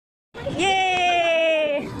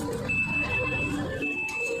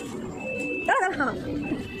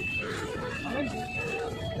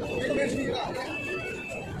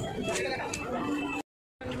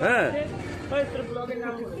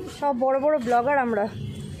সব বড় বড় ব্লগার আমরা।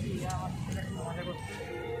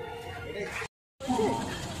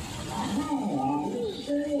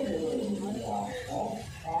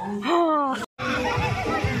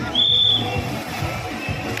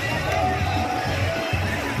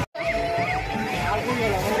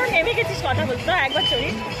 নেমে গেছিস কথা বলতো একবার চলি।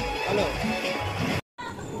 হ্যালো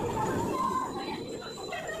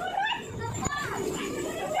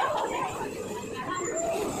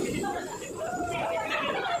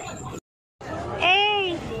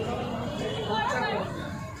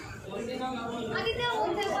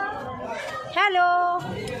হ্যালো,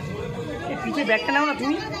 পিছিয়ে ব্যাগটা নাও না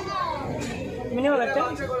তুমি। মিনিমাম ব্যাগটা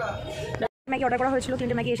ম্যাগি অর্ডার করা হয়েছিল,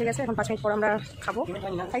 3টে ম্যাগি এসে গেছে, এখন 5 মিনিট পর আমরা খাবো,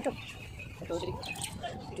 তাই তো।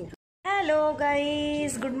 Hello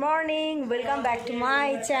guys, good morning, welcome back to my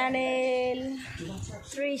channel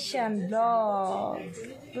Trishan blog.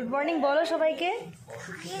 Good morning বলো সবাইকে,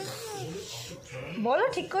 বলো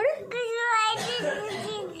ঠিক করে।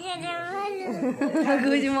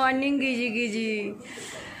 Good morning গিজি গিজি।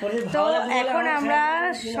 তো এখন আমরা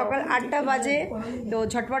সকাল 8টা বাজে, তো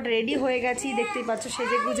ঝটপট রেডি হয়ে গেছি, দেখতেই পাচ্ছ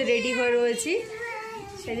সেজে গুজে রেডি হয়ে রয়েছি,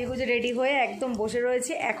 সেজে গুজে রেডি হয়ে একদম বসে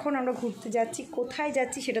রয়েছি। এখন আমরা ঘুরতে যাচ্ছি, কোথায়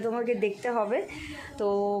যাচ্ছি সেটা তোমাকে দেখতে হবে, তো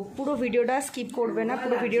পুরো ভিডিওটা স্কিপ করবে না,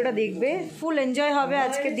 পুরো ভিডিওটা দেখবে, ফুল এনজয় হবে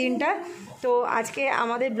আজকের দিনটা। তো আজকে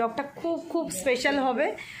আমাদের ব্লগটা খুব খুব স্পেশাল হবে,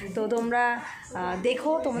 তো তোমরা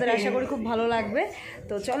দেখো, তোমাদের আশা করি খুব ভালো লাগবে।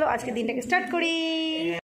 তো চলো আজকের দিনটাকে স্টার্ট করি।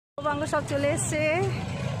 বাঙ্গ সব চলে এসছে,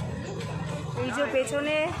 এই যে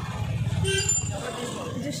পেছনে,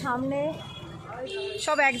 যে সামনে,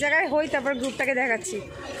 সব এক জায়গায় হই, তারপর গ্রুপটাকে দেখাচ্ছি।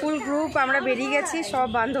 ফুল গ্রুপ আমরা বেরিয়ে গেছি, সব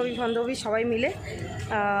বান্ধবী সবাই মিলে।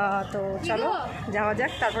 তো চলো যাওয়া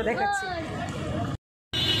যাক, তারপর দেখাচ্ছি।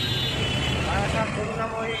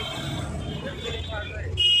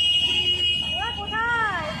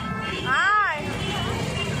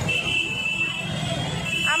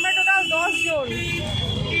 আমরা টোটাল 10 জন,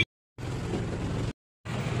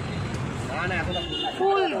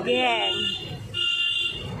 ফুল গ্যাং।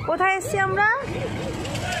 কোথায় এসছি আমরা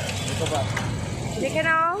দেখে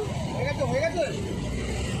নাও।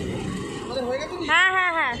 হ্যাঁ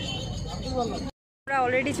হ্যাঁ হ্যাঁ, আমরা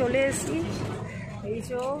অলরেডি চলে এসেছি, এই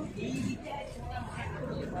তো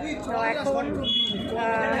এখন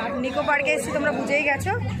নিকো পার্কে এসেছি, তোমরা বুঝেই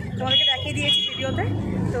গেছো, তোমাদেরকে দেখিয়ে দিয়েছি ভিডিওতে।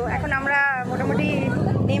 তো এখন আমরা মোটামুটি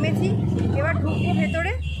নেমেছি, এবার ঢুকবো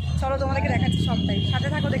ভেতরে, চলো তোমাদেরকে দেখাচ্ছি সবটাই, সাথে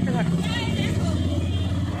থাকো, দেখতে থাকো।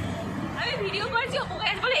 আমি ভিডিও করছি,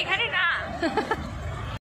 বলে এখানে না।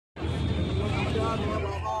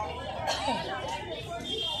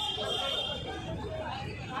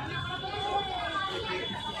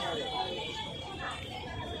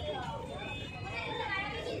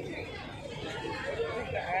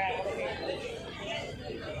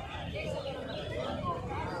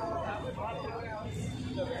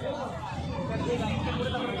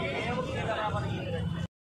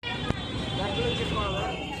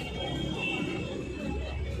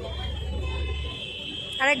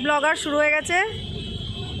 আরেক ব্লগার শুরু হয়ে গেছে।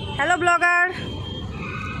 হ্যালো ব্লগার,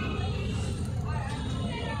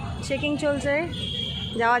 চেকিং চলছে,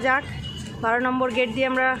 যাওয়া যাক। 12 নম্বর গেট দিয়ে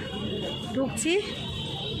আমরা ঢুকছি।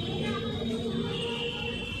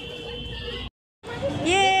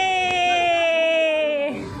 ইয়ে,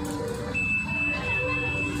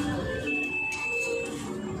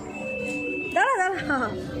 দাঁড়া দাঁড়া,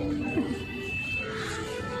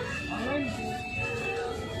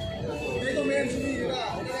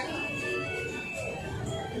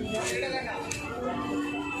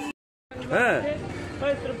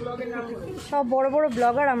 সব বড় বড়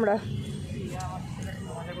ব্লগার আমরা।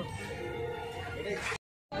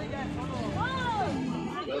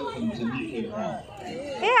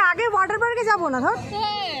 আগে ওয়াটার পার্কে যাবো না, ধর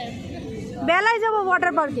বেলায় যাবো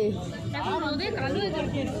ওয়াটার পার্কে।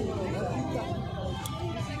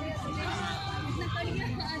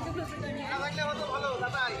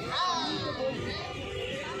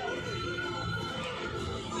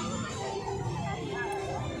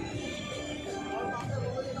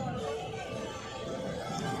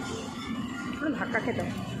 ধাক্কা খেতে,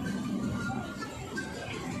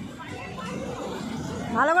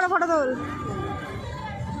 ভালো করে ফটো তোল।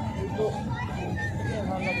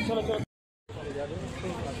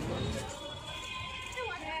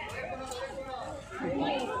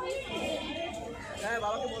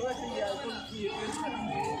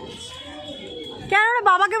 কেন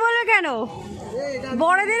বাবাকে বলবে, কেন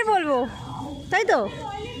বড়দের বলবো, তাই তো।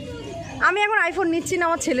 আমি এখন আইফোন নিচ্ছি না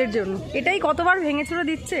আমার ছেলের জন্য, এটাই কতবার ভেঙে চুরে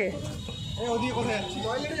দিচ্ছে।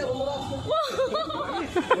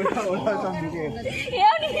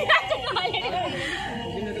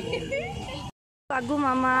 বাঘু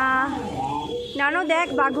মামা নানো দেখ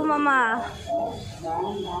বাঘু মামা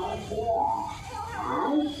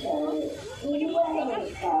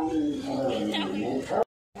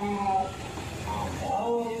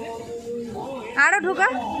আরো ঢোকা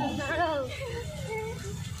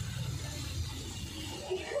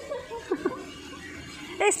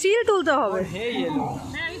এই স্টিল তুলতে হবে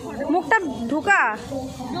মুখটা ঢোকা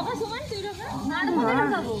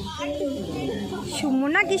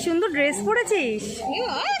সুমনা কি সুন্দর ড্রেস পরেছিস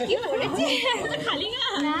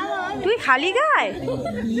তুই খালি গায়ে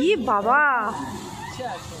ই বাবা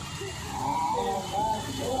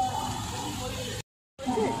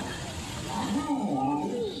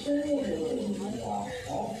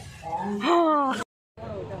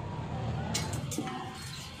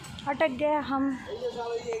अटक गए हम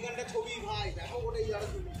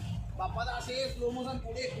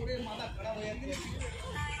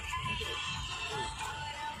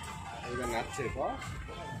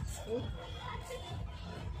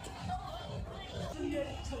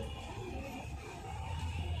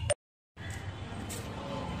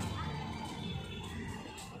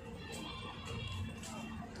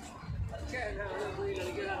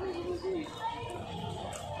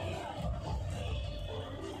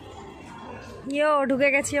ঢুকে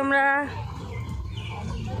গেছি আমরা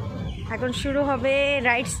এখন শুরু হবে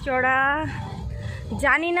রাইডস চড়া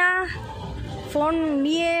জানি না ফোন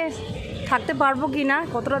নিয়ে থাকতে পারবো কি না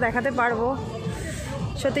কতটা দেখাতে পারবো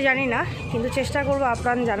সত্যি জানি না কিন্তু চেষ্টা করবো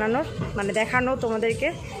আপ্রাণ জানানোর মানে দেখানো তোমাদেরকে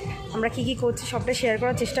আমরা কি কি করছি সবটা শেয়ার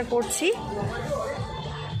করার চেষ্টা করছি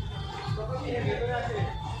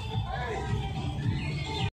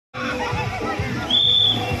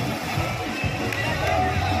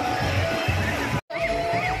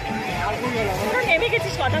নেমে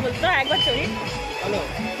গেছিস কথা বলতো একবার চলি হ্যালো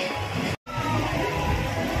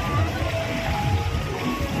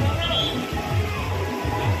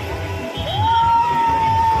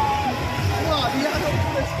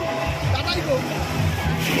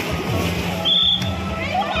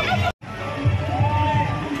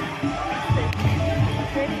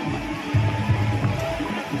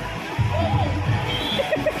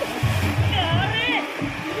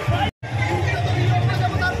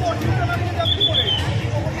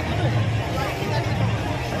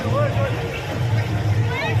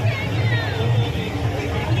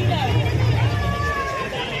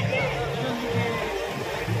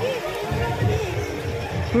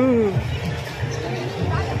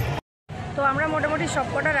তো আমরা মোটামুটি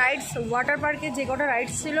সবকটা রাইডস ওয়াটার পার্কে যে কটা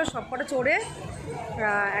রাইডস ছিল সবকটা চড়ে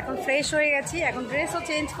এখন ফ্রেশ হয়ে গেছি এখন ড্রেসও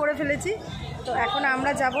চেঞ্জ করে ফেলেছি তো এখন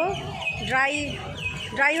আমরা যাব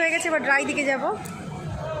ড্রাই হয়ে গেছে এবার ড্রাই দিকে যাব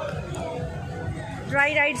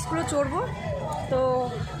ড্রাই রাইডসগুলো চড়বো তো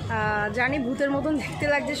জানি ভূতের মতন দেখতে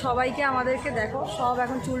লাগছে সবাইকে আমাদেরকে দেখো সব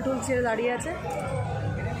এখন চুল টুল ছেড়ে দাঁড়িয়ে আছে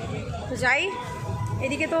তো যাই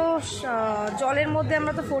এদিকে তো জলের মধ্যে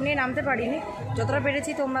আমরা তো ফোন নিয়ে নামতে পারিনি যতটা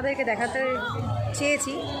পেরেছি তোমাদেরকে দেখাতে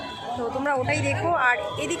চেয়েছি তো তোমরা ওটাই দেখো আর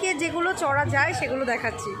এদিকে যেগুলো চড়া যায় সেগুলো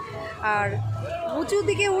দেখাচ্ছি আর উঁচু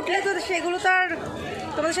দিকে উঠলে তো সেগুলো তো আর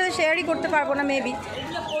তোমাদের সাথে শেয়ারই করতে পারবো না মেবি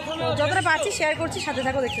তো যতটা পাচ্ছি শেয়ার করছি সাথে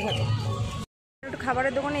থাকো দেখতে থাকো একটু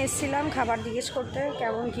খাবারের দোকানে এসেছিলাম খাবার জিজ্ঞেস করতে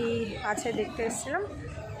কেমন কি আছে দেখতে এসেছিলাম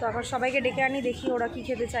তো এখন সবাইকে ডেকে আনি দেখি ওরা কি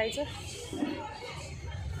খেতে চাইছে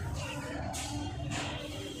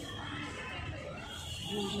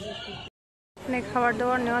অনেক খাবার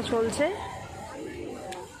দাবার নেওয়া চলছে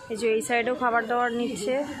এই যে এই সাইডেও খাবার দাবার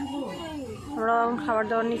নিচ্ছে আমরা খাবার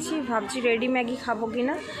দাবার নিচ্ছি ভাবছি রেডি ম্যাগি খাবো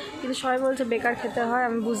কিনা কিন্তু সবাই বলছে বেকার খেতে হয়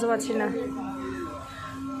আমি বুঝতে পারছি না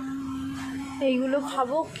এইগুলো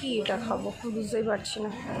খাবো কি এটা খাবো বুঝতেই পারছি না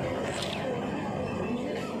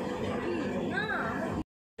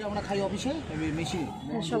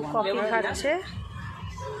সব কফি খাচ্ছে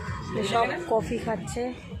সব কফি খাচ্ছে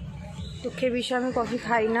দুঃখের বিষয় আমি কফি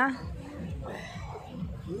খাই না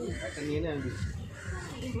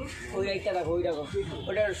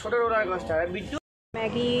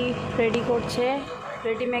ম্যাগি রেডি করছে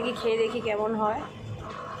রেডি ম্যাগি খেয়ে দেখি কেমন হয়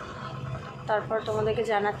তারপর তোমাদেরকে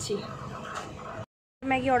জানাচ্ছি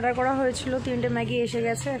ম্যাগি অর্ডার করা হয়েছিল 3টে ম্যাগি এসে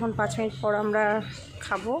গেছে এখন 5 মিনিট পর আমরা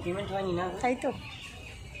খাবো তাই তো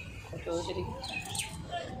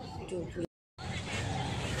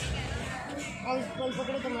অল্প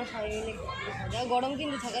করে তোমরা গরম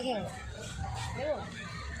কিন্তু থাকা কেন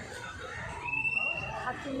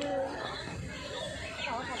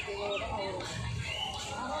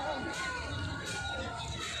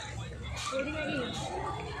রেডি ম্যাগি